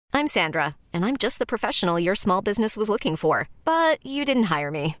I'm Sandra, and I'm just the professional your small business was looking for. But you didn't hire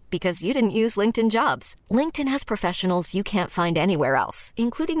me because you didn't use LinkedIn Jobs. LinkedIn has professionals you can't find anywhere else,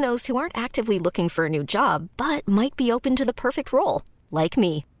 including those who aren't actively looking for a new job, but might be open to the perfect role, like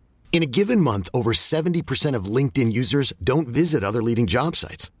me. In a given month, over 70% of LinkedIn users don't visit other leading job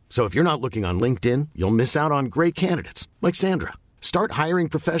sites. So if you're not looking on LinkedIn, you'll miss out on great candidates like Sandra. Start hiring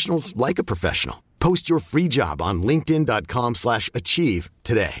professionals like a professional. Post your free job on linkedin.com/achieve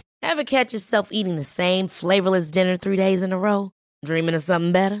today. Ever catch yourself eating the same flavorless dinner 3 days in a row? Dreaming of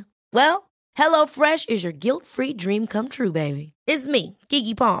something better? Well, HelloFresh is your guilt-free dream come true, baby. It's me,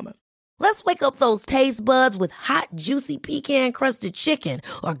 Keke Palmer. Let's wake up those taste buds with hot, juicy pecan-crusted chicken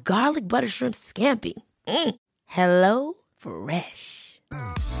or garlic butter shrimp scampi. Hello Fresh.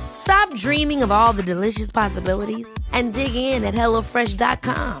 Stop dreaming of all the delicious possibilities and dig in at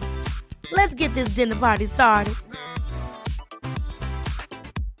HelloFresh.com. Let's get this dinner party started.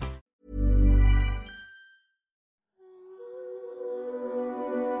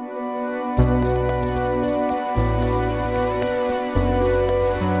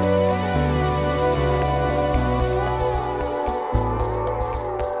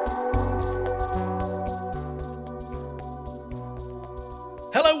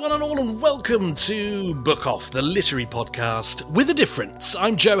 Hello one and all and welcome to Book Off, the literary podcast with a difference.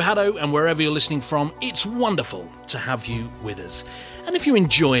 I'm Joe Haddo, and wherever you're listening from, it's wonderful to have you with us. And if you're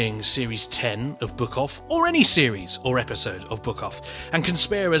enjoying Series 10 of Book Off, or any series or episode of Book Off, and can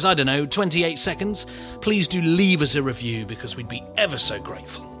spare us, 28 seconds, please do leave us a review because we'd be ever so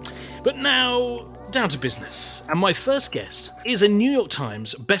grateful. But now, down to business. And my first guest is a New York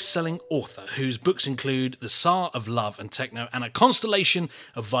Times best-selling author whose books include The Tsar of Love and Techno and A Constellation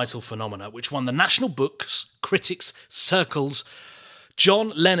of Vital Phenomena, which won the National Books Critics Circle's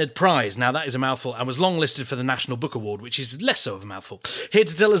John Leonard Prize. Now that is a mouthful, and was longlisted for the National Book Award, which is less so of a mouthful. Here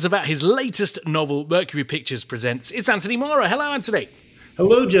to tell us about his latest novel, Mercury Pictures Presents, it's Anthony Mara. Hello, Anthony.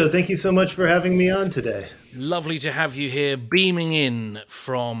 Hello, Joe. Thank you so much for having me on today. Lovely to have you here, beaming in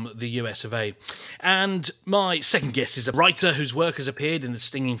from the US of A. And my second guest is a writer whose work has appeared in The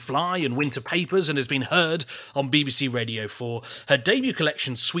Stinging Fly and Winter Papers and has been heard on BBC Radio 4. Her debut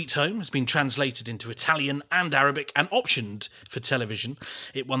collection, Sweet Home, has been translated into Italian and Arabic and optioned for television.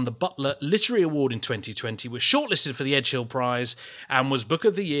 It won the Butler Literary Award in 2020, was shortlisted for the Edgehill Prize, and was Book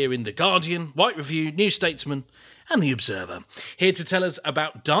of the Year in The Guardian, White Review, New Statesman, and The Observer. Here to tell us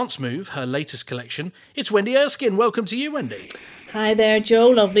about Dance Move, her latest collection, it's Wendy Erskine. Welcome to you, Wendy. Hi there, Joe.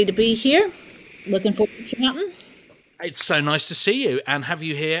 Lovely to be here. Looking forward to chatting. It's so nice to see you and have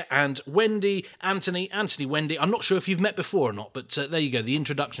you here. And Wendy, Anthony, Wendy. I'm not sure if you've met before or not, but there you go. The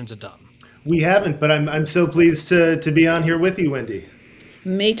introductions are done. We haven't, but I'm so pleased to be on here with you, Wendy.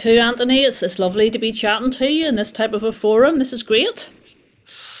 Me too, Anthony. It's lovely to be chatting to you in this type of a forum. This is great.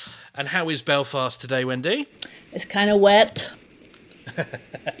 And how is Belfast today, Wendy? It's kind of wet.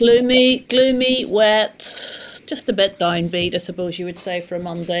 gloomy, wet. Just a bit downbeat, I suppose you would say, for a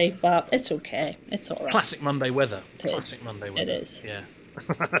Monday, but it's okay. It's all right. Classic Monday weather. It is. Yeah.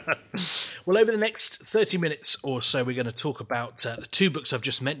 Well, over the next 30 minutes or so, we're going to talk about the two books I've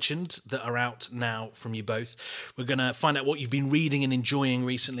just mentioned that are out now from you both. We're going to find out what you've been reading and enjoying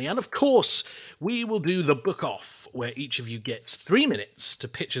recently. And of course, we will do the Book Off, where each of you gets 3 minutes to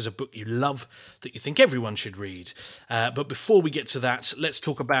pitch us a book you love that you think everyone should read. But before we get to that, let's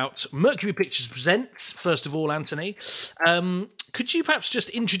talk about Mercury Pictures Presents. First of all, Anthony, could you perhaps just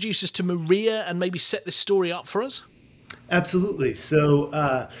introduce us to Maria and maybe set this story up for us? Absolutely.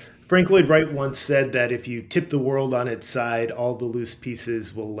 So Frank Lloyd Wright once said that if you tip the world on its side, all the loose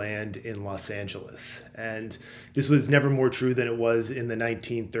pieces will land in Los Angeles. And this was never more true than it was in the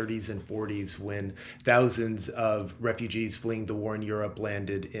 1930s and 40s when thousands of refugees fleeing the war in Europe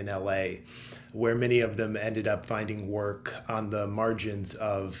landed in LA, where many of them ended up finding work on the margins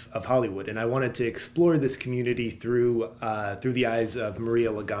of Hollywood. And I wanted to explore this community through the eyes of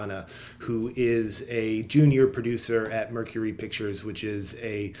Maria Lagana, who is a junior producer at Mercury Pictures, which is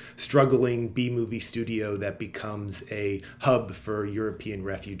a struggling B-movie studio that becomes a hub for European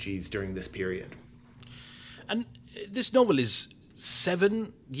refugees during this period. And this novel is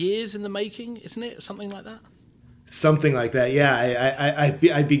 7 years in the making, isn't it? Something like that? Something like that, yeah.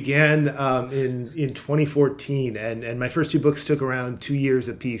 I began in 2014, and my first two books took around 2 years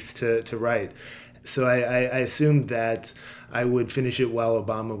apiece to write. So I assumed that I would finish it while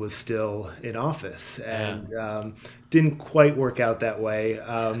Obama was still in office, and didn't quite work out that way.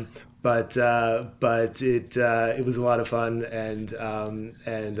 But it was a lot of fun, and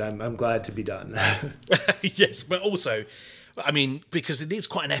I'm glad to be done. Yes, but also, I mean, because it is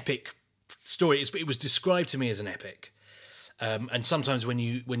quite an epic story. It was described to me as an epic. And sometimes when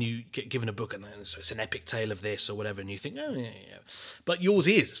you get given a book and it's an epic tale of this or whatever, and you think, oh yeah, yeah. But yours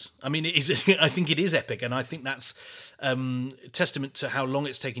is. I mean, it is. I think it is epic, and I think that's testament to how long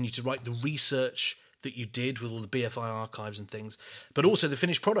it's taken you to write, the research that you did with all the BFI archives and things, but also the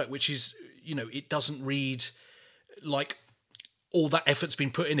finished product, which is, it doesn't read like all that effort's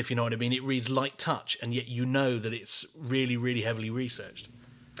been put in, if you know what I mean. It reads light touch, and yet that it's really, really heavily researched.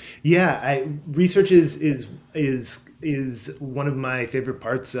 Yeah, research is one of my favorite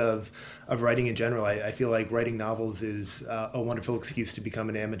parts of writing in general. I feel like writing novels is a wonderful excuse to become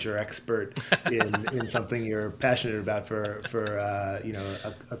an amateur expert in something you're passionate about for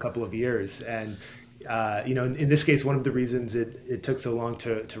a couple of years. And in this case, one of the reasons it took so long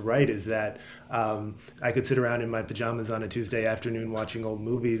to write is that I could sit around in my pajamas on a Tuesday afternoon watching old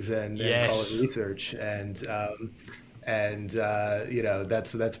movies and call it research. And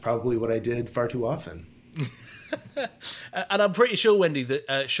that's probably what I did far too often. And I'm pretty sure, Wendy,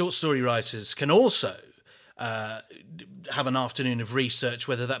 that short story writers can also have an afternoon of research,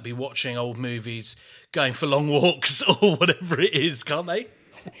 whether that be watching old movies, going for long walks, or whatever it is, can't they?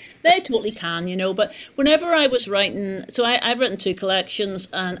 They totally can, but whenever I was writing, so I've written 2 collections,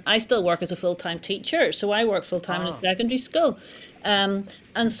 and I still work as a full-time teacher, so I work full-time in a secondary school. And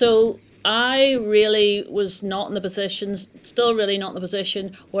so I really was still really not in the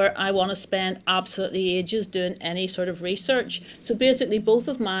position where I want to spend absolutely ages doing any sort of research. So basically both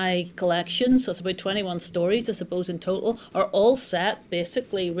of my collections, so it's about 21 stories, I suppose, in total, are all set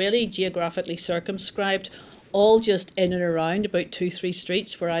basically really geographically circumscribed, all just in and around about 2-3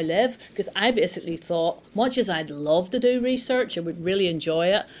 streets where I live, because I basically thought, much as I'd love to do research, I would really enjoy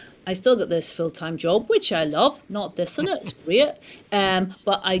it, I still got this full-time job, which I love, not dissing it, it's great,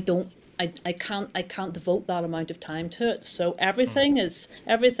 but I can't devote that amount of time to it. So everything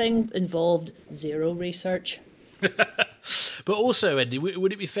involved zero research. But also, Andy,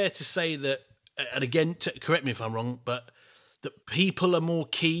 would it be fair to say that, and again, correct me if I'm wrong, but that people are more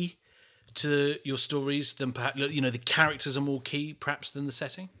key to your stories than perhaps, the characters are more key perhaps than the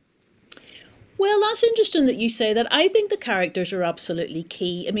setting? Well, that's interesting that you say that. I think the characters are absolutely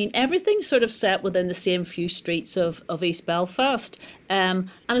key. I mean, everything's sort of set within the same few streets of East Belfast. And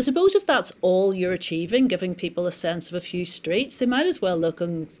I suppose if that's all you're achieving, giving people a sense of a few streets, they might as well look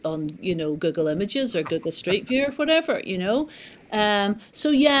on Google Images or Google Street View or whatever, So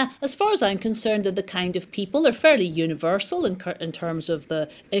yeah, as far as I'm concerned, the kind of people are fairly universal in terms of the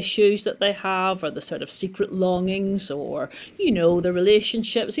issues that they have, or the sort of secret longings, or the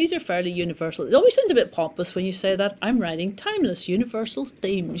relationships. These are fairly universal. It always sounds a bit pompous when you say that. I'm writing timeless universal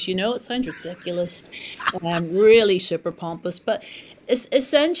themes. It sounds ridiculous, really super pompous, but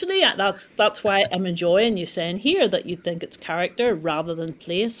essentially that's why I'm enjoying you saying here that you think it's character rather than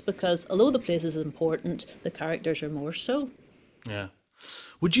place, because although the place is important, the characters are more so. Yeah.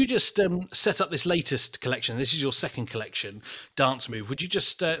 Would you just set up this latest collection? This is your second collection, Dance Move. Would you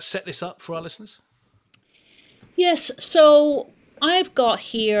just set this up for our listeners? Yes. So I've got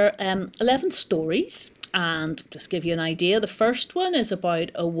here 11 stories. And just give you an idea, the first one is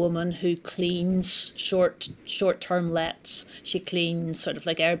about a woman who cleans short-term lets. She cleans sort of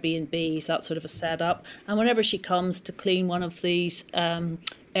like Airbnbs, that sort of a setup. And whenever she comes to clean one of these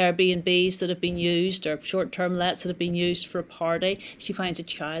Airbnbs that have been used, or short-term lets that have been used for a party, she finds a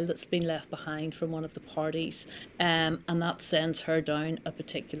child that's been left behind from one of the parties, and that sends her down a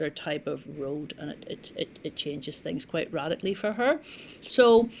particular type of road, and it changes things quite radically for her.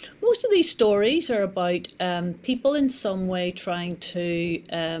 So most of these stories are about people in some way trying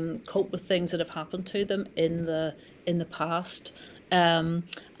to cope with things that have happened to them in the past. And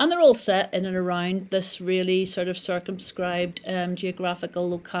they're all set in and around this really sort of circumscribed geographical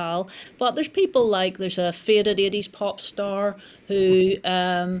locale. But there's people like, there's a faded 80s pop star who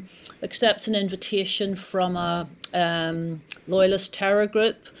accepts an invitation from a loyalist terror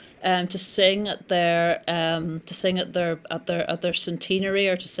group to sing at their centenary,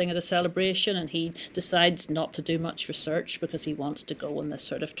 or to sing at a celebration, and he decides not to do much research because he wants to go on this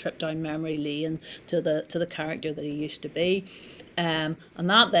sort of trip down memory lane to the character that he used to be. And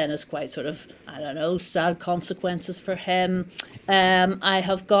that then is quite sort of, sad consequences for him. I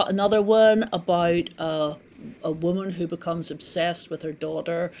have got another one about a woman who becomes obsessed with her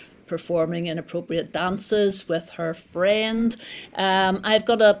daughter performing inappropriate dances with her friend. I've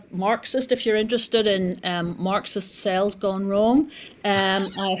got a Marxist, if you're interested in Marxist cells gone wrong.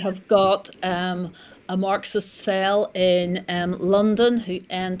 I have got a Marxist cell in London who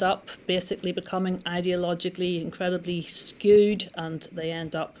end up basically becoming ideologically incredibly skewed, and they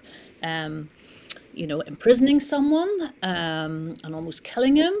end up imprisoning someone and almost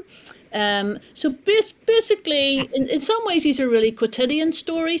killing him. So basically, in some ways, these are really quotidian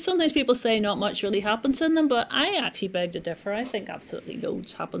stories. Sometimes people say not much really happens in them, but I actually beg to differ. I think absolutely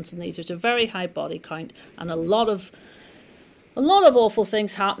loads happens in these. There's a very high body count and a lot of awful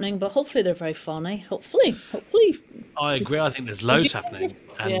things happening, but hopefully they're very funny. Hopefully. I agree. I think there's loads happening.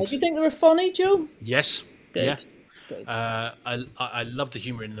 Do you think they were funny, Joe? Yes. Good. Yeah. Good. I love the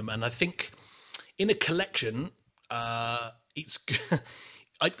humour in them, and I think in a collection, it's.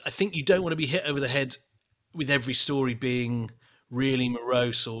 I think you don't want to be hit over the head with every story being really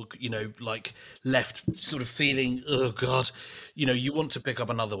morose or like left sort of feeling, oh God, you want to pick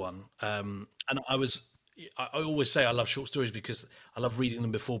up another one. And I always say I love short stories because I love reading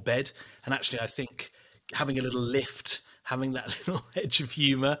them before bed, and actually I think having a little lift, having that little edge of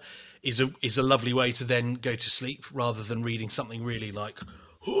humour is a lovely way to then go to sleep rather than reading something really like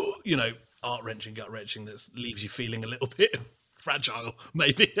heart-wrenching, gut-wrenching that leaves you feeling a little bit fragile,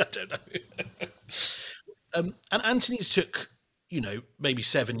 maybe. I don't know. And Anthony's took, maybe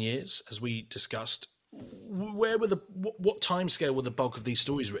 7 years, as we discussed. Where were what timescale were the bulk of these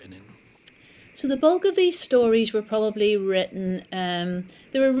stories written in? So the bulk of these stories were probably written.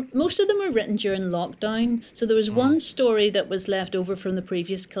 Most of them were written during lockdown. So there was one story that was left over from the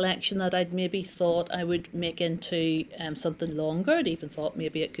previous collection that I'd maybe thought I would make into something longer. I'd even thought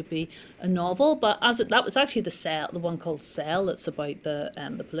maybe it could be a novel. But that was actually the one called Cell. That's about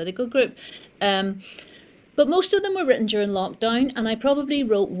the political group. But most of them were written during lockdown, and I probably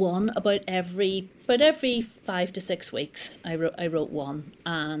wrote one about every 5 to 6 weeks. I wrote one,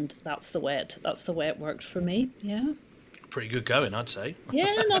 and that's the way it worked for me. Yeah. Pretty good going, I'd say.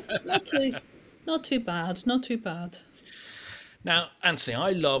 Yeah, not too bad. Now, Anthony,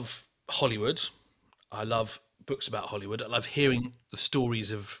 I love Hollywood. I love books about Hollywood. I love hearing the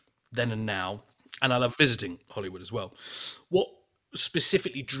stories of then and now, and I love visiting Hollywood as well. What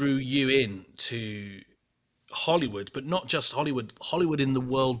specifically drew you in to Hollywood, but not just Hollywood in the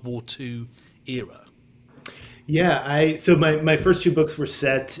World War II era? Yeah, so my first two books were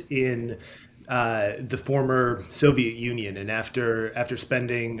set in the former Soviet Union, and after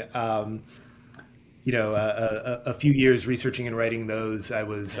spending a few years researching and writing those, I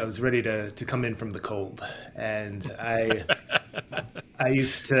was ready to come in from the cold, and I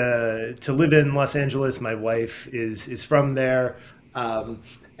used to live in Los Angeles. My wife is from there.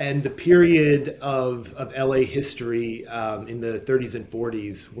 And the period of LA history in the 30s and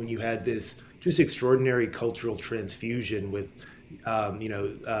 40s, when you had this just extraordinary cultural transfusion with,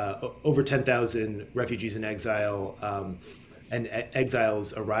 over 10,000 refugees in exile and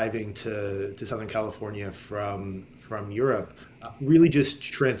exiles arriving to Southern California from Europe, really just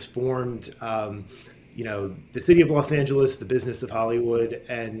transformed, the city of Los Angeles, the business of Hollywood,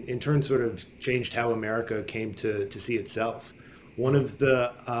 and in turn sort of changed how America came to see itself. One of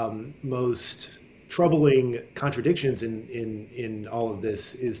the most troubling contradictions in all of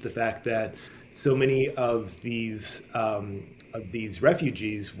this is the fact that so many of these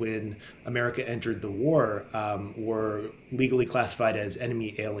refugees, when America entered the war, were legally classified as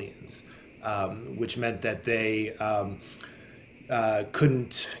enemy aliens, which meant that they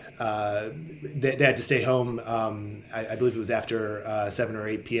couldn't. They had to stay home. I believe it was after 7 or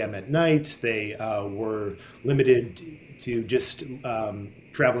 8 p.m. at night. They were limited to just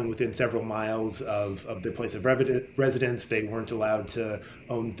traveling within several miles of their place of residence. They weren't allowed to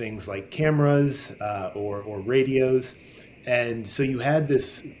own things like cameras or radios. And so you had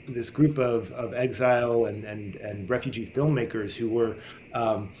this group of exile and refugee filmmakers who were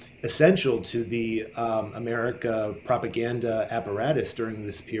essential to the America propaganda apparatus during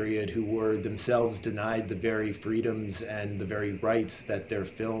this period, who were themselves denied the very freedoms and the very rights that their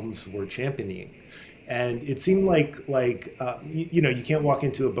films were championing. And it seemed like you can't walk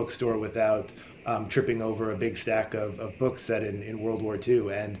into a bookstore without tripping over a big stack of books set in World War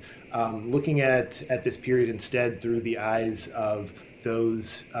II. And looking at this period instead through the eyes of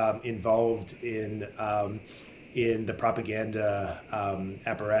those involved in the propaganda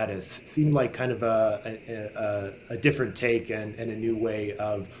apparatus seemed like kind of a different take and a new way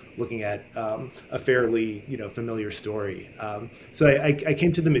of looking at a fairly familiar story. So I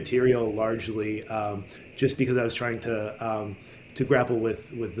came to the material largely just because I was trying to grapple with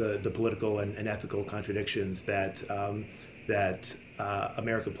the political and ethical contradictions that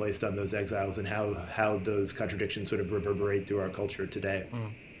America placed on those exiles, and how those contradictions sort of reverberate through our culture today.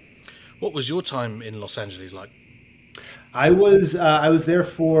 What was your time in Los Angeles like? I was there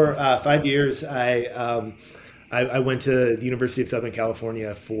for 5 years. I I went to the University of Southern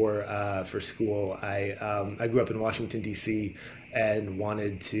California for school. I grew up in Washington, D.C., and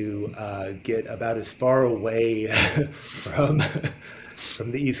wanted to get about as far away from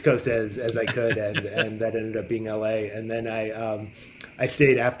the East Coast as I could, and that ended up being LA. And then I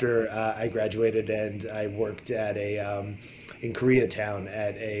stayed after I graduated, and I worked at in Koreatown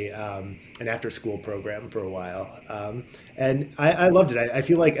at an after school program for a while, and I loved it. I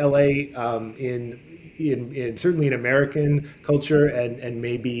feel like LA in certainly in American culture and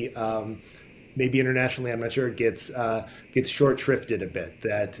maybe internationally, I'm not sure, it gets short shrifted a bit.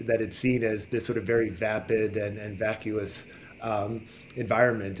 That it's seen as this sort of very vapid and vacuous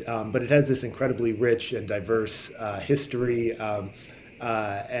environment, but it has this incredibly rich and diverse history,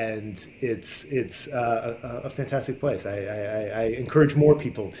 and it's a fantastic place. I encourage more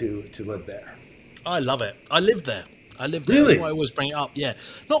people to live there. I love it. I lived there. Really? That's why I always bring it up. Yeah,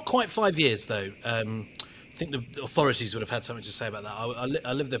 not quite 5 years though. I think the authorities would have had something to say about that.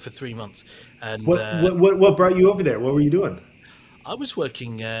 I lived there for 3 months. And what brought you over there? What were you doing? I was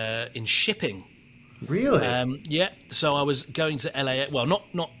working in shipping. Really? Yeah. So I was going to LAX. Well,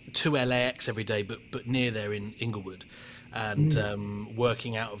 not to LAX every day, but near there in Inglewood, and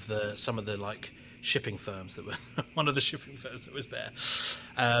working out of some of the like shipping firms that were one of the shipping firms that was there.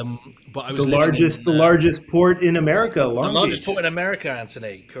 But I was the largest port in America, Long Beach. The largest port in America,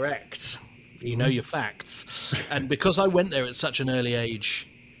 Anthony. Correct. You know your facts. And because I went there at such an early age,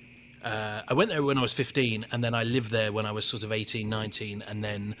 I went there when I was 15, and then I lived there when I was sort of 18, 19, and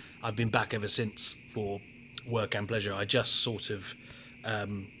then I've been back ever since for work and pleasure. I just sort of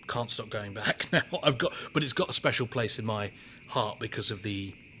can't stop going back now. But it's got a special place in my heart because of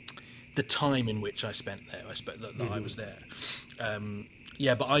the time in which I spent there. I was there.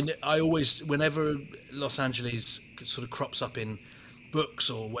 But I always, whenever Los Angeles sort of crops up in books,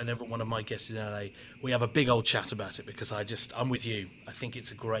 or whenever one of my guests is in LA, we have a big old chat about it, because I'm with you. I think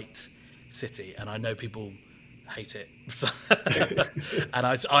it's a great city, and I know people hate it. And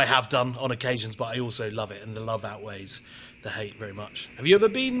I have done on occasions, but I also love it, and the love outweighs the hate very much. Have you ever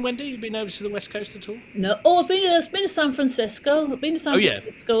been, Wendy? You've been over to the West Coast at all? No. Oh, I've been to San Francisco. I've been to San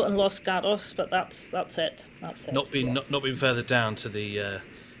Francisco and Los Gatos, but that's it. That's it. Not been further down to the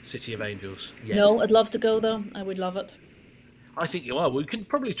City of Angels yet. No, I'd love to go though. I would love it. I think you are. We can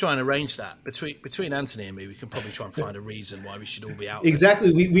probably try and arrange that between Anthony and me. We can probably try and find a reason why we should all be out.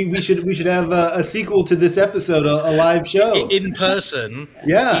 Exactly. We should have a sequel to this episode, a live show in person.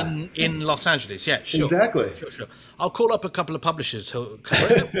 Yeah. In Los Angeles. Yeah. Sure. Exactly. Sure. I'll call up a couple of publishers who'll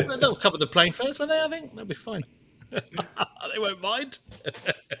cover it. They'll cover the plane fares, won't they? I think they'll be fine. They won't mind.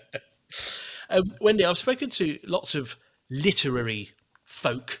 Wendy, I've spoken to lots of literary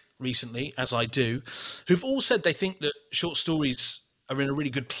folk recently, as I do, who've all said they think that short stories are in a really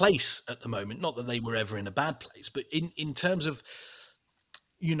good place at the moment. Not that they were ever in a bad place, but in terms of,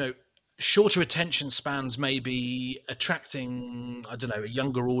 shorter attention spans, maybe attracting, I don't know, a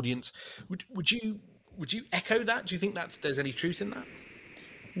younger audience. Would you echo that? Do you think there's any truth in that?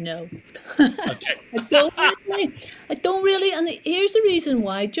 No. Okay. I don't really. And here's the reason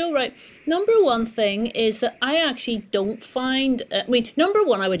why, Joe, right? Number one thing is that I actually don't find, number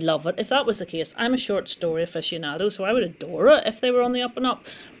one, I would love it if that was the case. I'm a short story aficionado, so I would adore it if they were on the up and up.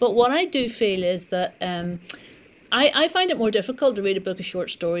 But what I do feel is that I find it more difficult to read a book of short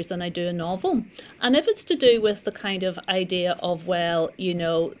stories than I do a novel. And if it's to do with the kind of idea of,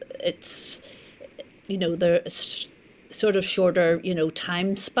 it's, there's sort of shorter,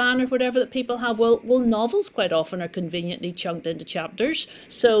 time span or whatever that people have. Well, novels quite often are conveniently chunked into chapters.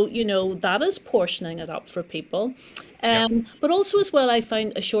 So, that is portioning it up for people. But also as well, I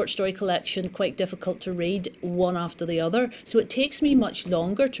find a short story collection quite difficult to read one after the other. So it takes me much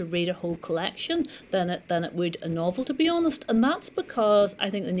longer to read a whole collection than it would a novel, to be honest. And that's because I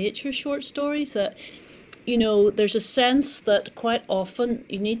think the nature of short stories that, there's a sense that quite often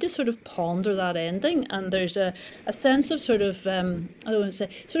you need to sort of ponder that ending, and there's a sense of sort of,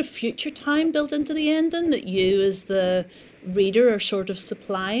 sort of future time built into the ending that you as the reader are sort of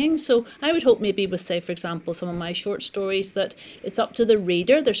supplying. So I would hope maybe with, say, for example, some of my short stories, that it's up to the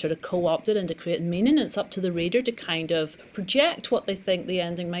reader, they're sort of co-opted into creating meaning, and it's up to the reader to kind of project what they think the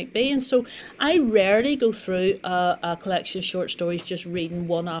ending might be. And so I rarely go through a collection of short stories just reading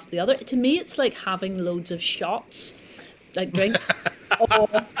one after the other. To me, it's like having loads of shots, like drinks.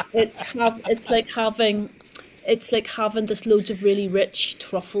 Or it's like having this loads of really rich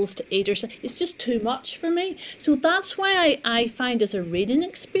truffles to eat, or something. It's just too much for me. So that's why I find as a reading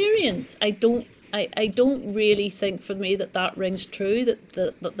experience, I don't really think for me that rings true, that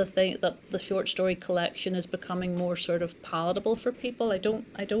the short story collection is becoming more sort of palatable for people. I don't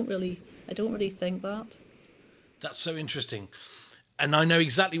really think that. That's so interesting. And I know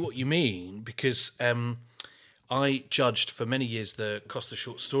exactly what you mean because I judged for many years the Costa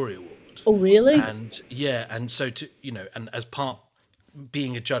Short Story Award. Oh, really? And so and as part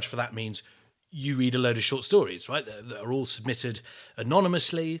being a judge for that means you read a load of short stories, right? That are all submitted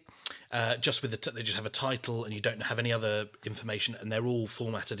anonymously, just with they just have a title and you don't have any other information, and they're all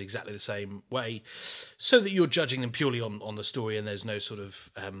formatted exactly the same way, so that you're judging them purely on the story and there's no sort of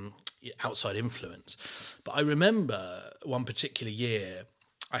outside influence. But I remember one particular year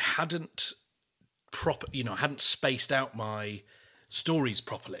I hadn't I hadn't spaced out my stories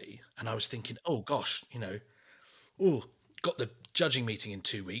properly, and I was thinking, oh gosh, got the judging meeting in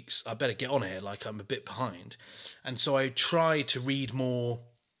 2 weeks, I better get on here, like I'm a bit behind. And so I tried to read more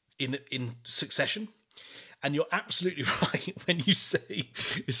in succession. And you're absolutely right when you say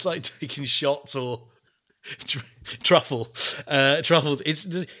it's like taking shots or truffles.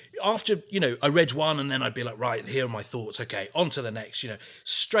 It's after, I read one and then I'd be like, right, here are my thoughts. Okay, on to the next,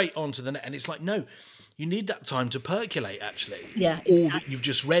 straight on to the next. And it's like, no, you need that time to percolate, actually. Yeah, exactly. All that you've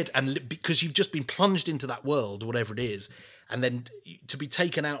just read, and because you've just been plunged into that world, whatever it is, and then to be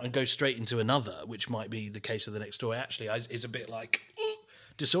taken out and go straight into another, which might be the case of the next story, actually is a bit like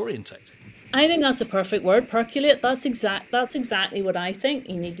disorientating. I think that's the perfect word, percolate. That's exactly what I think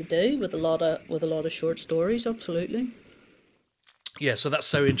you need to do with a lot of short stories. Absolutely. Yeah, so that's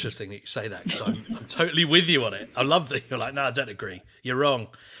so interesting that you say that, because I'm totally with you on it. I love that you're like, no, I don't agree. You're wrong.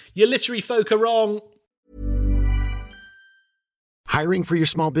 Your literary folk are wrong. Hiring for your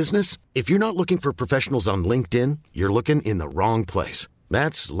small business? If you're not looking for professionals on LinkedIn, you're looking in the wrong place.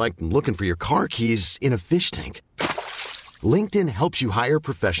 That's like looking for your car keys in a fish tank. LinkedIn helps you hire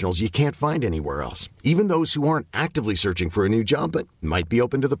professionals you can't find anywhere else, even those who aren't actively searching for a new job but might be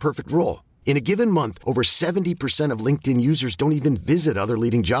open to the perfect role. In a given month, over 70% of LinkedIn users don't even visit other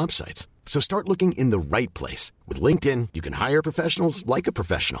leading job sites. So start looking in the right place. With LinkedIn, you can hire professionals like a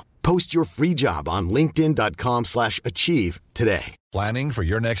professional. Post your free job on linkedin.com/achieve today. Planning for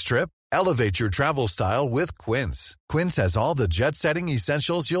your next trip? Elevate your travel style with Quince. Quince has all the jet-setting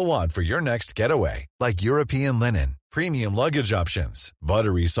essentials you'll want for your next getaway, like European linen, premium luggage options,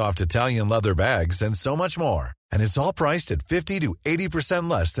 buttery soft Italian leather bags, and so much more. And it's all priced at 50 to 80%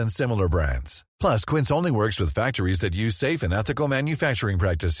 less than similar brands. Plus, Quince only works with factories that use safe and ethical manufacturing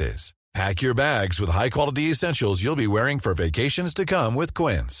practices. Pack your bags with high-quality essentials you'll be wearing for vacations to come with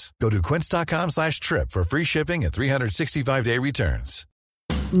Quince. Go to quince.com/trip for free shipping and 365-day returns.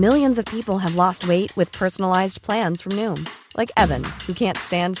 Millions of people have lost weight with personalized plans from Noom. Like Evan, who can't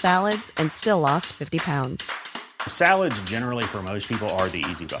stand salads and still lost 50 pounds. Salads generally for most people are the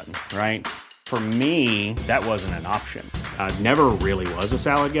easy button, right? For me, that wasn't an option. I never really was a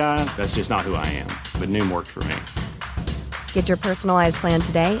salad guy. That's just not who I am. But Noom worked for me. Get your personalized plan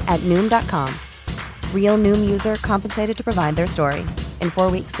today at Noom.com. Real Noom user compensated to provide their story. In 4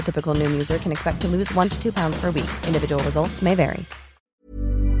 weeks, the typical Noom user can expect to lose 1 to 2 pounds per week. Individual results may vary.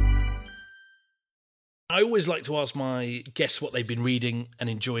 I always like to ask my guests what they've been reading and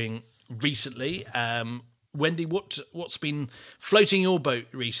enjoying recently. Wendy, what's been floating your boat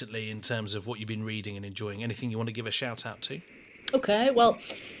recently in terms of what you've been reading and enjoying? Anything you want to give a shout out to? Okay, well,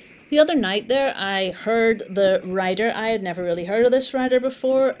 the other night there, I heard the writer. I had never really heard of this writer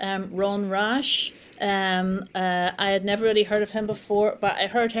before, Ron Rash. I had never really heard of him before, but I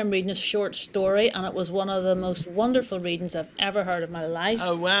heard him reading a short story, and it was one of the most wonderful readings I've ever heard of my life.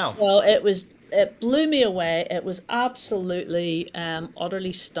 Oh, wow. Well, it blew me away. It was absolutely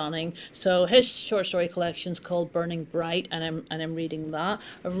utterly stunning. So his short story collection is called Burning Bright, and I'm reading that.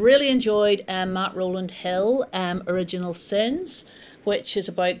 I've really enjoyed Matt Rowland Hill, Original Sins, which is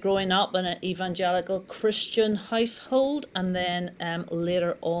about growing up in an evangelical Christian household and then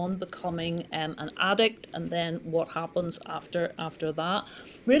later on becoming an addict, and then what happens after that.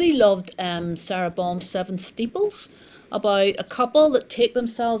 Really loved Sarah Baum's Seven Steeples, about a couple that take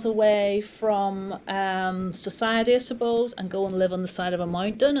themselves away from society, I suppose, and go and live on the side of a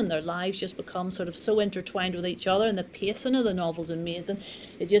mountain, and their lives just become sort of so intertwined with each other, and the pacing of the novel's amazing.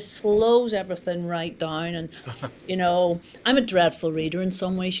 It just slows everything right down, and, I'm a dreadful reader in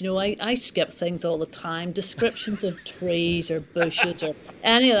some ways. I skip things all the time, descriptions of trees or bushes or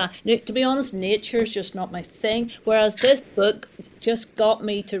any of that. To be honest, nature's just not my thing, whereas this book just got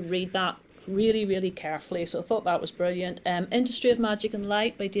me to read that really, really carefully. So I thought that was brilliant. Industry of Magic and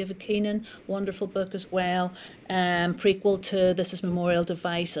Light by David Keenan, wonderful book as well. Prequel to This Is Memorial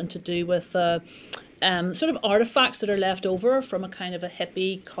Device, and to do with sort of artifacts that are left over from a kind of a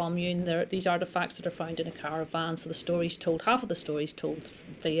hippie commune. There are these artifacts that are found in a caravan. So the story's told, half of the story's told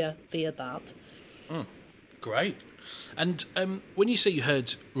via that. Great. And when you say you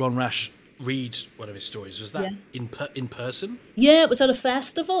heard Ron Rash read one of his stories. Was that in person? Yeah, it was at a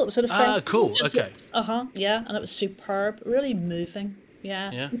festival. It was at a festival. Ah, cool. Okay. Yeah, and it was superb, really moving.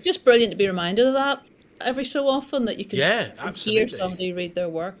 Yeah. It's just brilliant to be reminded of that every so often, that you can hear somebody read their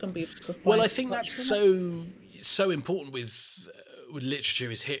work and be profound. Well, I think that's so important with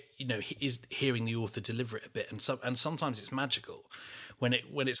literature is hearing the author deliver it a bit, and sometimes it's magical when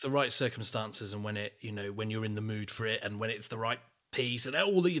it's the right circumstances, and when when you're in the mood for it, and when it's the right piece, and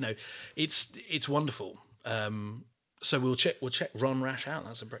all the it's wonderful. So we'll check Ron Rash out.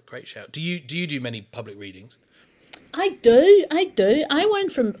 That's a great shout. Do you do many public readings? I do. I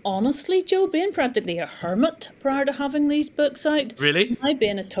went from, honestly, Joe, being practically a hermit prior to having these books out. Really? I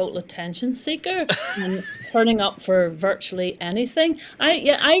being a total attention seeker and turning up for virtually anything.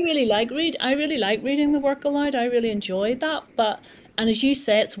 I really like reading the work aloud. I really enjoyed that. And as you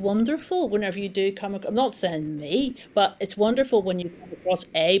say, it's wonderful whenever you do come across, I'm not saying me, but it's wonderful when you come across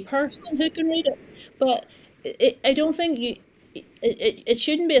a person who can read it. But I don't think it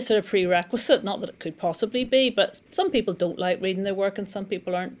shouldn't be a sort of prerequisite, not that it could possibly be, but some people don't like reading their work, and some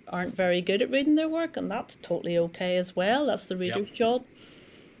people aren't very good at reading their work, and that's totally okay as well. That's the reader's job.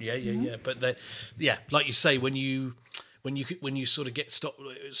 Yeah. But like you say, when you sort of get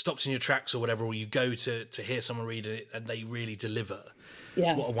stopped in your tracks or whatever, or you go to hear someone read it and they really deliver,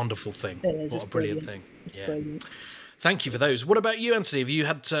 what a wonderful thing. It is. What a brilliant thing. It's brilliant. Thank you for those. What about you, Anthony? Have you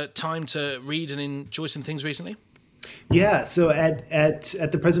had time to read and enjoy some things recently? Yeah, so at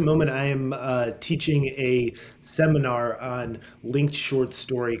the present moment, I am teaching a seminar on linked short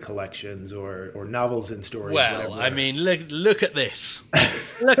story collections or novels and stories. Well, whatever. I mean, look at this.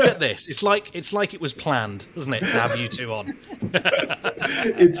 Look at this. It's like it was planned, wasn't it, to have you two on?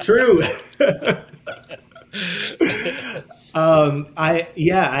 It's true. I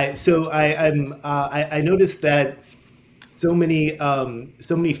noticed that so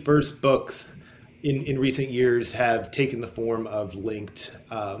many first books in recent years have taken the form of linked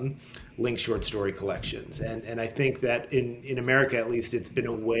short story collections, and I think that in America, at least, it's been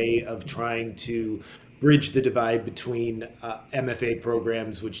a way of trying to bridge the divide between MFA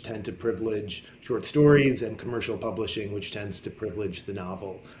programs, which tend to privilege short stories, and commercial publishing, which tends to privilege the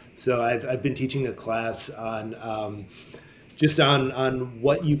novel. So I've been teaching a class on just on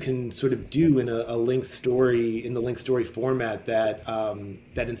what you can sort of do in a linked story, in the linked story format that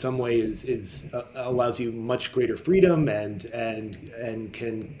in some ways is allows you much greater freedom and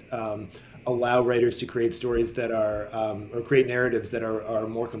can allow writers to create stories that are or create narratives that are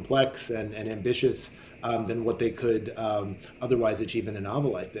more complex and ambitious than what they could otherwise achieve in a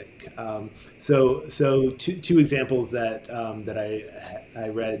novel, I think. So two examples that I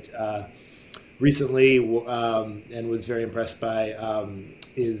read recently and was very impressed by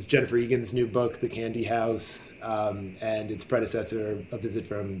is Jennifer Egan's new book, The Candy House, and its predecessor, A Visit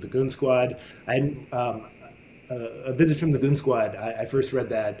from the Goon Squad. A Visit from the Goon Squad, I first read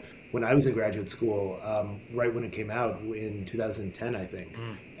that when I was in graduate school, right when it came out in 2010, I think.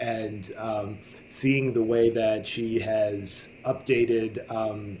 And seeing the way that she has updated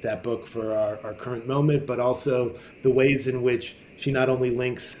that book for our current moment, but also the ways in which she not only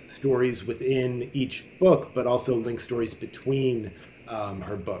links stories within each book, but also links stories between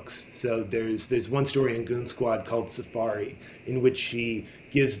her books. So there's one story in Goon Squad called Safari, in which she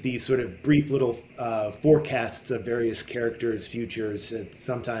gives these sort of brief little forecasts of various characters' futures,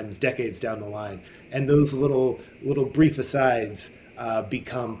 sometimes decades down the line. And those little brief asides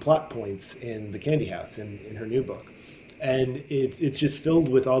become plot points in The Candy House, in her new book. And it's just filled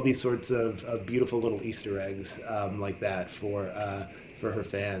with all these sorts of beautiful little Easter eggs like that for her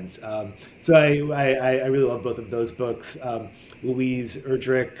fans. So I really love both of those books. Louise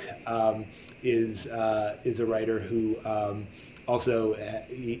Erdrich is a writer who also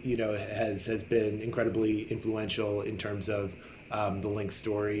has been incredibly influential in terms of the linked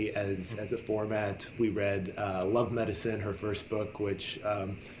story as a format. We read Love Medicine, her first book, which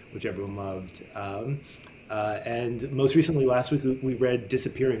everyone loved. And most recently, last week, we read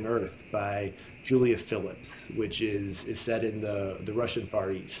Disappearing Earth by Julia Phillips, which is set in the Russian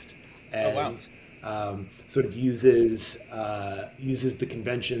Far East, and sort of uses the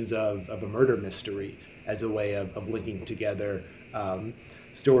conventions of a murder mystery as a way of linking together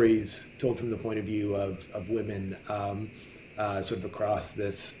stories told from the point of view of women, sort of across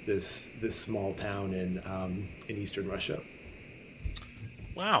this small town in eastern Russia.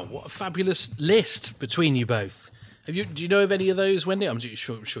 Wow, what a fabulous list between you both. Do you know of any of those, Wendy? I'm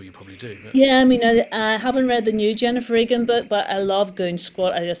sure you probably do. But... Yeah, I mean, I haven't read the new Jennifer Egan book, but I love Goon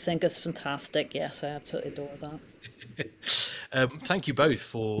Squad. I just think it's fantastic. Yes, I absolutely adore that. Thank you both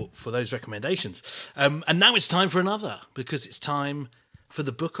for those recommendations. And now it's time for another, because it's time for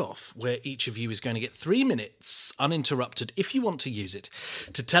the book off, where each of you is going to get 3 minutes uninterrupted, if you want to use it,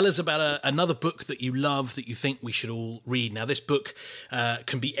 to tell us about another book that you love that you think we should all read. Now, this book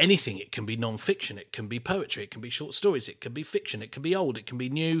can be anything. It can be non-fiction, it can be poetry, it can be short stories, it can be fiction, it can be old, it can be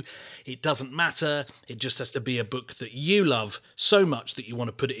new. It doesn't matter. It just has to be a book that you love so much that you want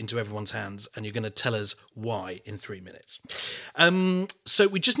to put it into everyone's hands, and you're going to tell us why in 3 minutes. So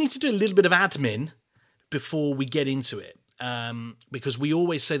we just need to do a little bit of admin before we get into it. Because we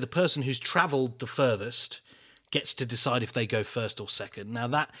always say the person who's travelled the furthest gets to decide if they go first or second. Now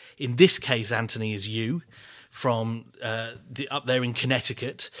that, in this case, Anthony, is you from up there in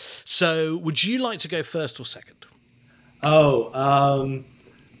Connecticut. So would you like to go first or second?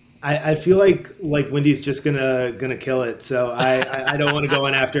 I feel like Wendy's just gonna kill it, so I don't want to go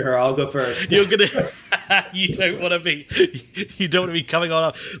on after her. I'll go first. You're gonna. You don't want to be coming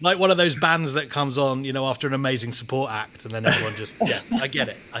on like one of those bands that comes on, after an amazing support act, and then everyone just I get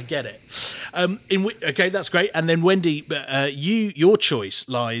it. Okay, that's great. And then Wendy, your choice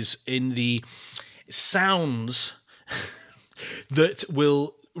lies in the sounds that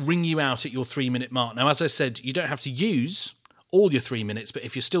will ring you out at your 3 minute mark. Now, as I said, you don't have to use all your 3 minutes, but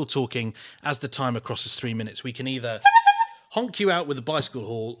if you're still talking as the timer crosses 3 minutes, we can either honk you out with the bicycle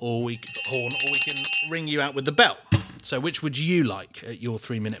horn, or we can ring you out with the bell. So which would you like at your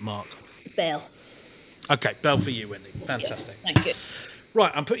 3 minute mark? Bell. Okay, bell for you, Wendy. Fantastic. Yes, thank you.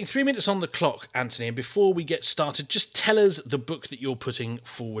 Right, I'm putting 3 minutes on the clock, Anthony, and before we get started, just tell us the book that you're putting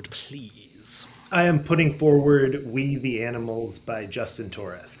forward, please. I am putting forward We the Animals by Justin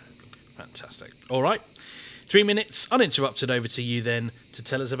Torres. Fantastic. All right. 3 minutes uninterrupted, over to you then to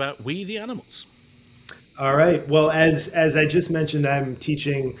tell us about We the Animals. All right. Well, as I just mentioned, I'm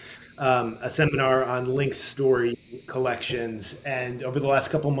teaching a seminar on linked story collections, and over the last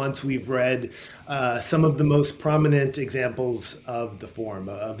couple months, we've read some of the most prominent examples of the form.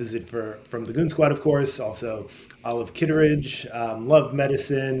 A Visit from the Goon Squad, of course, also Olive Kitteridge, Love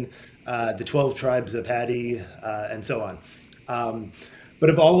Medicine, The 12 Tribes of Hattie, and so on. But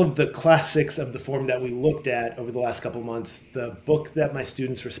of all of the classics of the form that we looked at over the last couple months, the book that my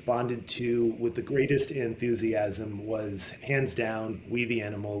students responded to with the greatest enthusiasm was, hands down, We the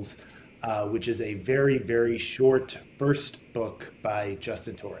Animals, which is a very, very short first book by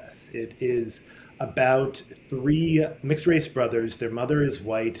Justin Torres. It is about 3 mixed-race brothers. Their mother is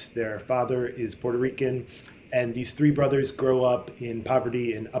white, their father is Puerto Rican, and these 3 brothers grow up in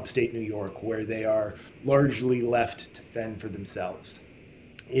poverty in upstate New York, where they are largely left to fend for themselves.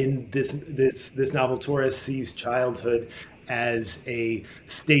 In this novel, Torres sees childhood as a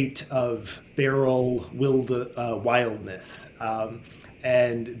state of feral wildness.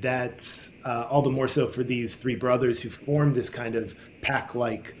 And that's all the more so for these 3 brothers who form this kind of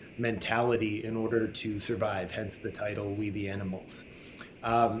pack-like mentality in order to survive, hence the title, We the Animals.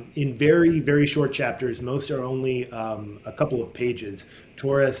 In very, very short chapters, most are only a couple of pages,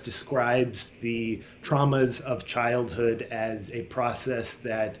 Torres describes the traumas of childhood as a process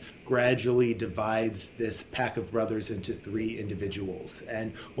that gradually divides this pack of brothers into 3 individuals.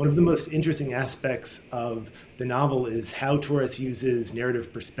 And one of the most interesting aspects of the novel is how Torres uses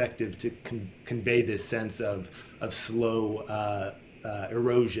narrative perspective to convey this sense of slow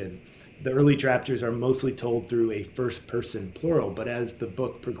erosion. The early chapters are mostly told through a first-person plural, but as the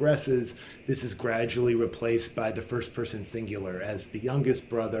book progresses, this is gradually replaced by the first-person singular, as the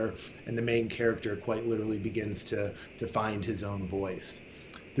youngest brother and the main character quite literally begins to find his own voice.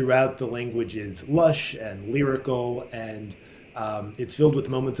 Throughout, the language is lush and lyrical, and it's filled with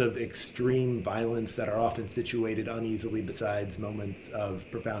moments of extreme violence that are often situated uneasily besides moments of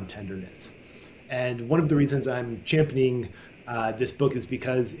profound tenderness. And one of the reasons I'm championing this book is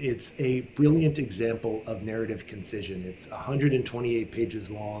because it's a brilliant example of narrative concision. It's 128 pages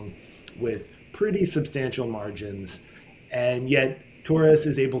long with pretty substantial margins, and yet Torres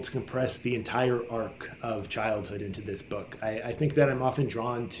is able to compress the entire arc of childhood into this book. I think that I'm often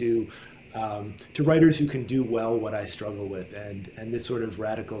drawn to writers who can do well what I struggle with, and this sort of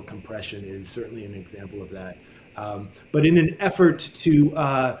radical compression is certainly an example of that. But in an effort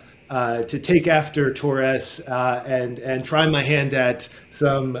to take after Torres and try my hand at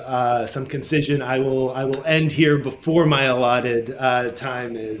some concision, I will end here before my allotted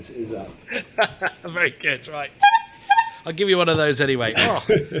time is up. Very good, right. I'll give you one of those anyway.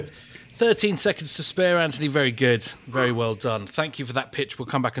 13 seconds to spare, Anthony. Very good. Very well done. Thank you for that pitch. We'll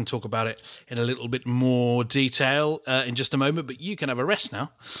come back and talk about it in a little bit more detail in just a moment, but you can have a rest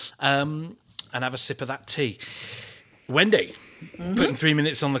now and have a sip of that tea. Wendy, putting 3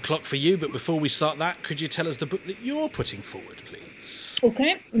 minutes on the clock for you, but before we start that, could you tell us the book that you're putting forward, please?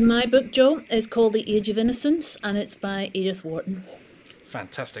 Okay. My book, Joe, is called The Age of Innocence, and it's by Edith Wharton.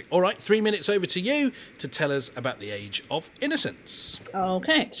 Fantastic. All right, 3 minutes over to you to tell us about The Age of Innocence.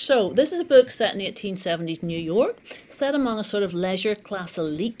 Okay, so this is a book set in the 1870s New York, set among a sort of leisure class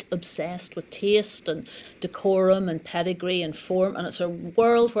elite obsessed with taste and decorum and pedigree and form, and it's a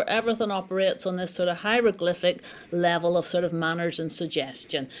world where everything operates on this sort of hieroglyphic level of sort of manners and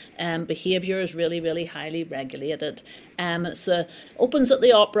suggestion. Behaviour is really, really highly regulated. It opens at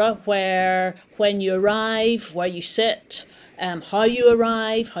the opera, where when you arrive, where you sit, how you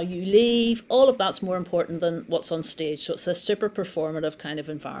arrive, how you leave, all of that's more important than what's on stage. So it's a super performative kind of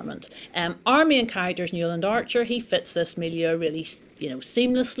environment. Our main character is Newland Archer. He fits this milieu really,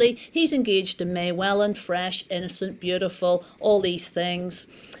 seamlessly. He's engaged to May Welland, fresh, innocent, beautiful, all these things.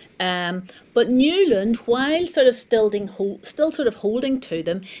 But Newland, while sort of still sort of holding to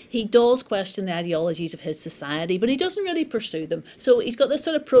them, he does question the ideologies of his society, but he doesn't really pursue them. So he's got this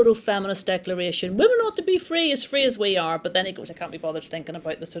sort of proto-feminist declaration: women ought to be free as we are. But then he goes, I can't be bothered thinking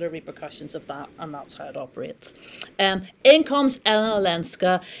about the sort of repercussions of that, and that's how it operates. In comes Ellen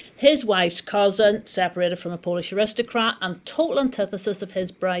Olenska, his wife's cousin, separated from a Polish aristocrat, and total antithesis of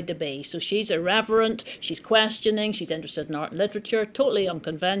his bride-to-be. So she's irreverent, she's questioning, she's interested in art and literature, totally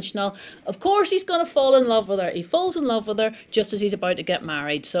unconventional. Of course he's going to fall in love with her. He falls in love with her just as he's about to get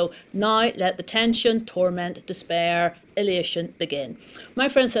married. So now let the tension, torment, despair, elation begin. My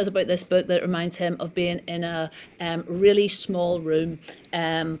friend says about this book that it reminds him of being in a really small room,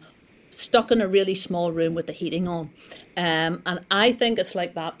 stuck in a really small room with the heating on. And I think it's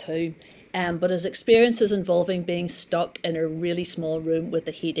like that too. But his experiences involving being stuck in a really small room with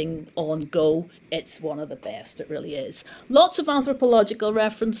the heating on go, it's one of the best, it really is. Lots of anthropological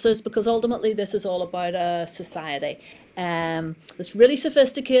references, because ultimately this is all about a society that's really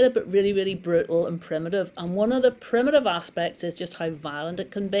sophisticated but really, really brutal and primitive. And one of the primitive aspects is just how violent it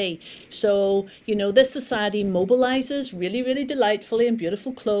can be. So, this society mobilizes really, really delightfully in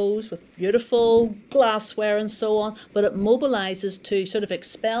beautiful clothes with beautiful glassware and so on, but it mobilizes to sort of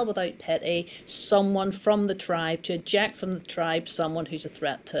expel without pity someone from the tribe, to eject from the tribe someone who's a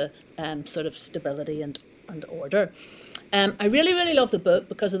threat to sort of stability and order. I really, really love the book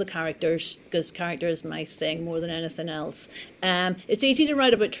because of the characters, because character is my thing more than anything else. It's easy to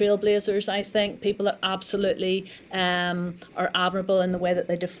write about trailblazers, I think, people that absolutely are admirable in the way that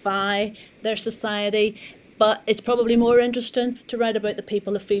they defy their society. But it's probably more interesting to write about the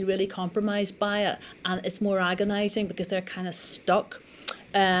people that feel really compromised by it. And it's more agonising because they're kind of stuck.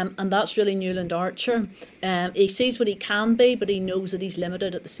 And that's really Newland Archer. He sees what he can be, but he knows that he's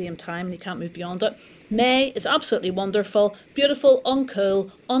limited at the same time and he can't move beyond it. May is absolutely wonderful, beautiful,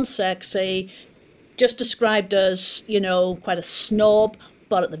 uncool, unsexy, just described as, quite a snob.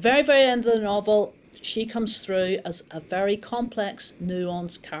 But at the very, very end of the novel, she comes through as a very complex,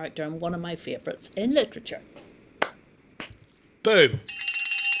 nuanced character and one of my favourites in literature. Boom.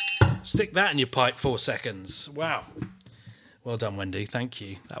 Stick that in your pipe 4 seconds. Wow. Well done, Wendy. Thank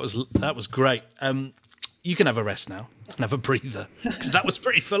you. That was great. You can have a rest now and have a breather, because that was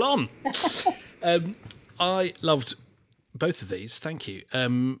pretty full on. I loved both of these. Thank you.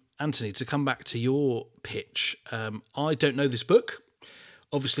 Anthony, to come back to your pitch, I don't know this book.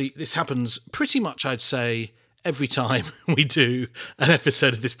 Obviously, this happens pretty much, I'd say, every time we do an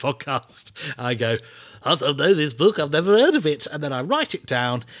episode of this podcast. I go, I don't know this book, I've never heard of it. And then I write it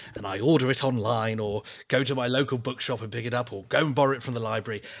down and I order it online, or go to my local bookshop and pick it up, or go and borrow it from the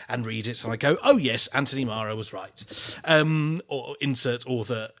library and read it. And I go, oh yes, Anthony Marra was right. Or insert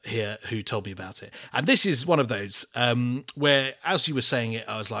author here who told me about it. And this is one of those where, as you were saying it,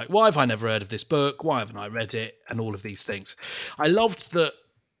 I was like, why have I never heard of this book? Why haven't I read it? And all of these things. I loved that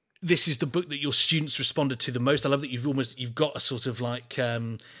this is the book that your students responded to the most. I love that you've got a sort of like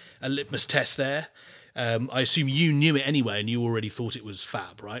a litmus test there. I assume you knew it anyway, and you already thought it was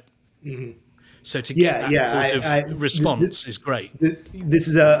fab, right? Mm-hmm. So to get that sort of response is great. This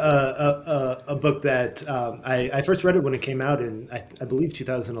is a book that I first read it when it came out in I believe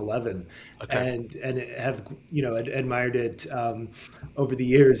 2011, okay. and have admired it over the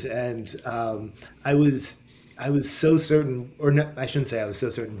years, and I was so certain, or no, I shouldn't say I was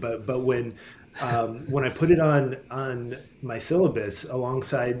so certain, but when I put it on my syllabus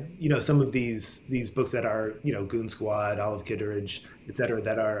alongside some of these books that are Goon Squad, Olive Kitteridge, etc.,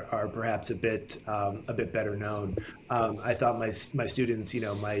 that are perhaps a bit better known, I thought my students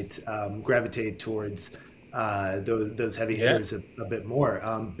might gravitate towards those heavy hitters a bit more,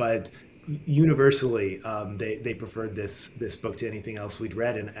 but universally they preferred this book to anything else we'd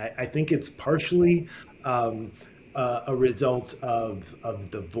read, and I think it's partially a result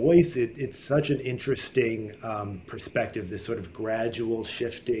of the voice. It's such an interesting perspective, this sort of gradual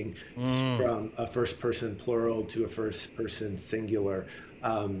shifting from a first person plural to a first person singular,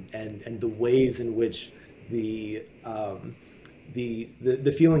 and the ways in which the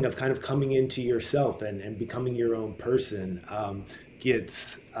feeling of kind of coming into yourself and becoming your own person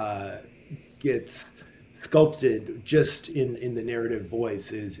gets sculpted just in the narrative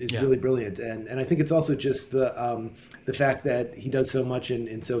voice is really brilliant, and I think it's also just the fact that he does so much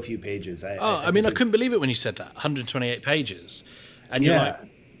in so few pages. I couldn't believe it when you said that 128 pages, and you're like,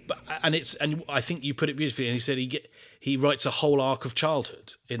 and I think you put it beautifully. And he said he writes a whole arc of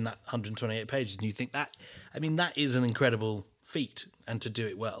childhood in that 128 pages, and you think that is an incredible feat, and to do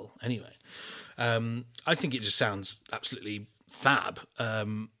it well anyway. I think it just sounds absolutely fab.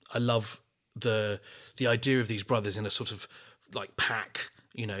 I love the idea of these brothers in a sort of like pack,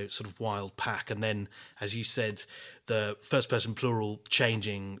 sort of wild pack, and then, as you said, the first person plural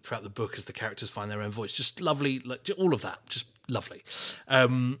changing throughout the book as the characters find their own voice. Just lovely, like all of that, just lovely.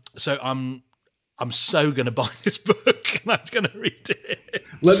 So I'm so going to buy this book and I'm going to read it.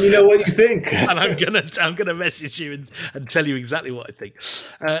 Let me know what you think. And I'm going to message you and tell you exactly what I think.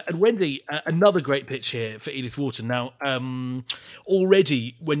 And Wendy, another great pitch here for Edith Wharton. Now,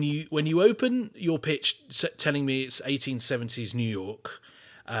 already when you open your pitch telling me it's 1870s New York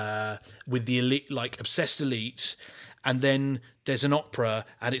with the elite, like obsessed elite, and then there's an opera,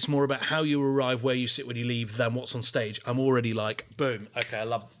 and it's more about how you arrive, where you sit when you leave, than what's on stage. I'm already like, boom, okay, I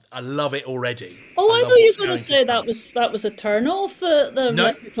love it already. Oh, I thought you were going to say that was a turn off the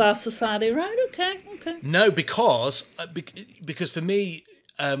No. Class Society, right? Okay. No, because for me,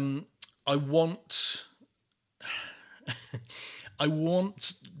 I want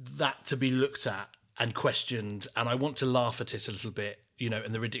that to be looked at and questioned, and I want to laugh at it a little bit,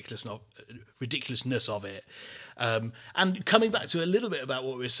 and the ridiculousness of it. And coming back to a little bit about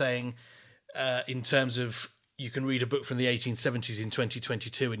what we were saying in terms of, you can read a book from the 1870s in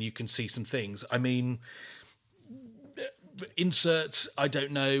 2022 and you can see some things. I mean, insert, I don't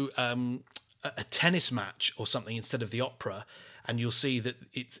know, a tennis match or something instead of the opera, and you'll see that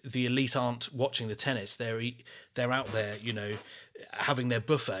the elite aren't watching the tennis. They're out there, having their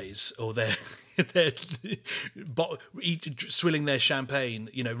buffets, or they're swilling their champagne,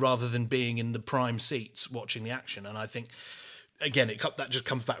 rather than being in the prime seats watching the action. And I think, again, that just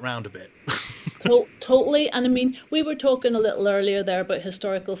comes back round a bit. Totally. And I mean, we were talking a little earlier there about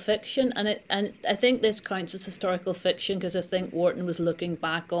historical fiction, and I think this counts as historical fiction because I think Wharton was looking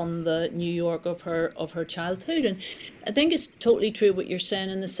back on the New York of her childhood, and I think it's totally true what you're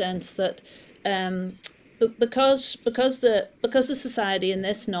saying in the sense that because the society in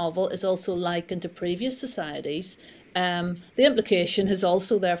this novel is also likened to previous societies. The implication is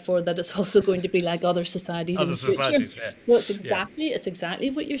also, therefore, that it's also going to be like other societies. Other societies, yeah. So it's exactly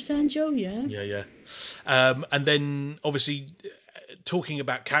what you're saying, Joe. Yeah. Yeah. And then, obviously, talking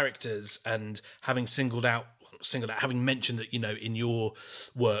about characters and having having mentioned that, in your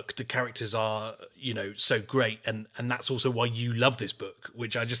work the characters are, so great, and that's also why you love this book,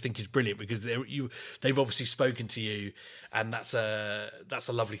 which I just think is brilliant, because they've obviously spoken to you, and that's a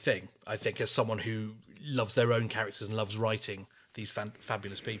lovely thing, I think, as someone who loves their own characters and loves writing these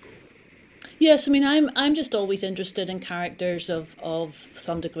fabulous people. Yes, I mean, I'm just always interested in characters of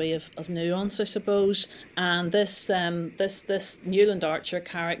some degree of nuance, I suppose. And this Newland Archer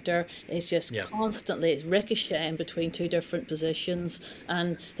character is just constantly, it's ricocheting between two different positions.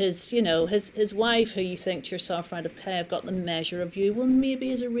 And his wife, who you think to yourself, right, okay, I've got the measure of you. Well,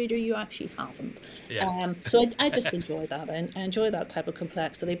 maybe as a reader you actually haven't. Yeah. So I just enjoy that. I enjoy that type of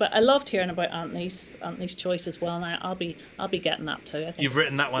complexity. But I loved hearing about Anthony's choice as well, and I'll be getting that too. I think you've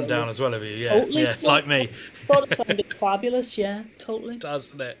written that one down as well, have you? Yeah. Totally, yeah, like me. Thought it sounded fabulous. Yeah, totally.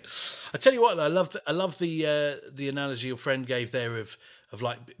 Doesn't it? I tell you what, I love the analogy your friend gave there of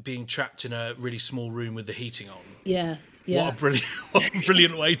like being trapped in a really small room with the heating on. Yeah. What a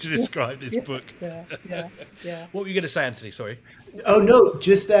brilliant way to describe this book. Yeah. What were you going to say, Anthony? Sorry. Oh no,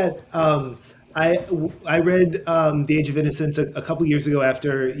 just that. I read The Age of Innocence a couple years ago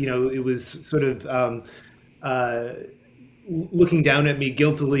after it was sort of. Looking down at me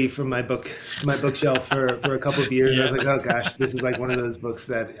guiltily from my bookshelf for a couple of years. Yeah. I was like, oh gosh, this is like one of those books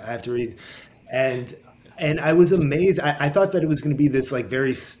that I have to read. And I was amazed. I thought that it was going to be this like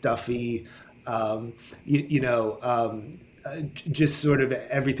very stuffy, just sort of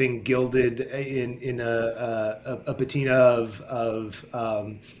everything gilded in a patina of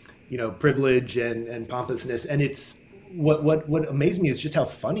privilege and pompousness. And it's what amazed me is just how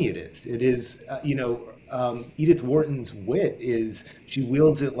funny it is. It is, Edith Wharton's wit is she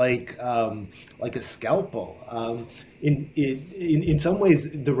wields it like a scalpel. In some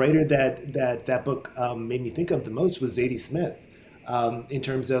ways, the writer that book made me think of the most was Zadie Smith, in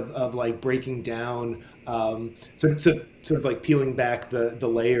terms of like breaking down, sort of like peeling back the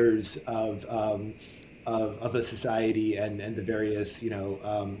layers of a society and the various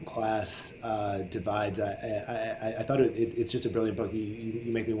class divides. I thought it's just a brilliant book.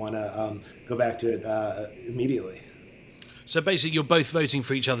 You make me want to go back to it immediately. So basically, you're both voting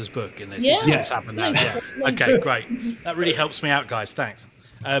for each other's book in this. Yeah. This is what's happened now. Yeah. Okay, great. That really helps me out, guys. Thanks.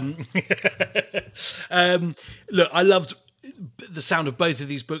 Look, I loved the sound of both of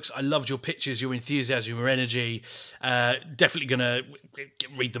these books. I loved your pictures, your enthusiasm, your energy. Definitely going to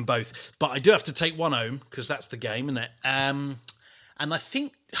read them both. But I do have to take one home, because that's the game, isn't it? And I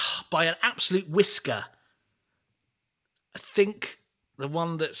think, by an absolute whisker, I think the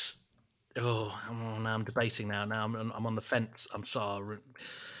one that's... now I'm debating now. Now I'm on the fence. I'm sorry.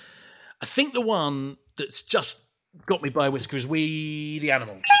 I think the one that's just got me by a whisker is We the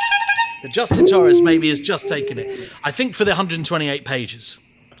Animals. The Justin Torres maybe has just taken it. I think for the 128 pages.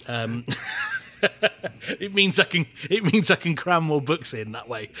 It means I can cram more books in that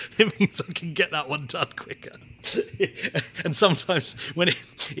way. It means I can get that one done quicker. And sometimes when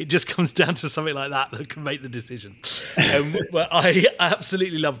it just comes down to something like that can make the decision. But I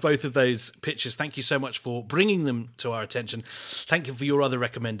absolutely love both of those pictures. Thank you so much for bringing them to our attention. Thank you for your other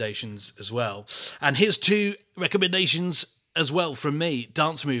recommendations as well. And here's 2 recommendations as well from me.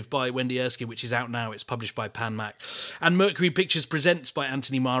 Dance Move by Wendy Erskine, which is out now. It's published by Pan Mac. And Mercury Pictures Presents by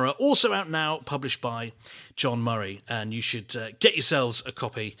Anthony Mara, also out now, published by John Murray. And you should get yourselves a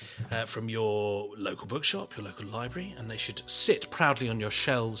copy from your local bookshop, your local library, and they should sit proudly on your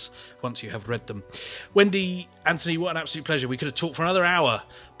shelves once you have read them. Wendy, Anthony, what an absolute pleasure. We could have talked for another hour,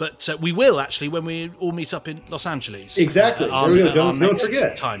 but we will actually when we all meet up in Los Angeles. Exactly. Don't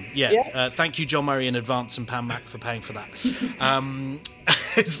forget. Time. Yeah. Thank you, John Murray, in advance, and Pan Mac for paying for that.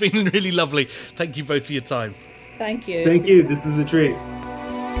 It's been really lovely. Thank you both for your time. Thank you. Thank you. This is a treat.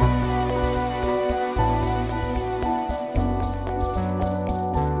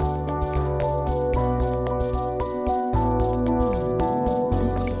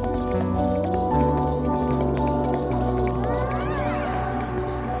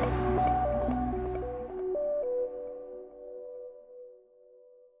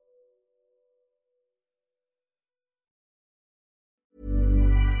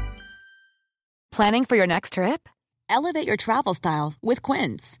 Planning for your next trip? Elevate your travel style with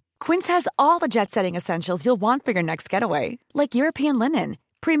Quince. Quince has all the jet-setting essentials you'll want for your next getaway, like European linen,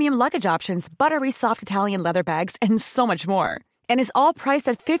 premium luggage options, buttery soft Italian leather bags, and so much more. And is all priced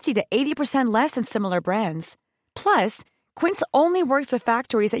at 50 to 80% less than similar brands. Plus, Quince only works with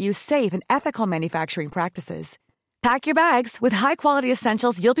factories that use safe and ethical manufacturing practices. Pack your bags with high-quality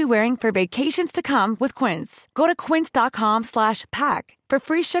essentials you'll be wearing for vacations to come with Quince. Go to quince.com/pack for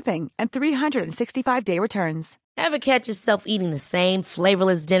free shipping and 365-day returns. Ever catch yourself eating the same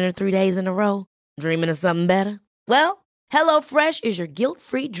flavorless dinner 3 days in a row? Dreaming of something better? Well, HelloFresh is your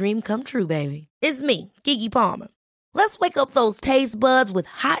guilt-free dream come true, baby. It's me, Keke Palmer. Let's wake up those taste buds with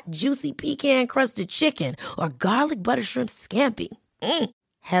hot, juicy pecan-crusted chicken or garlic butter shrimp scampi.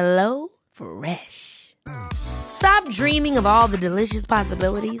 Hello Fresh. Stop dreaming of all the delicious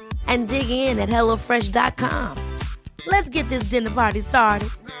possibilities and dig in at HelloFresh.com. Let's get this dinner party started.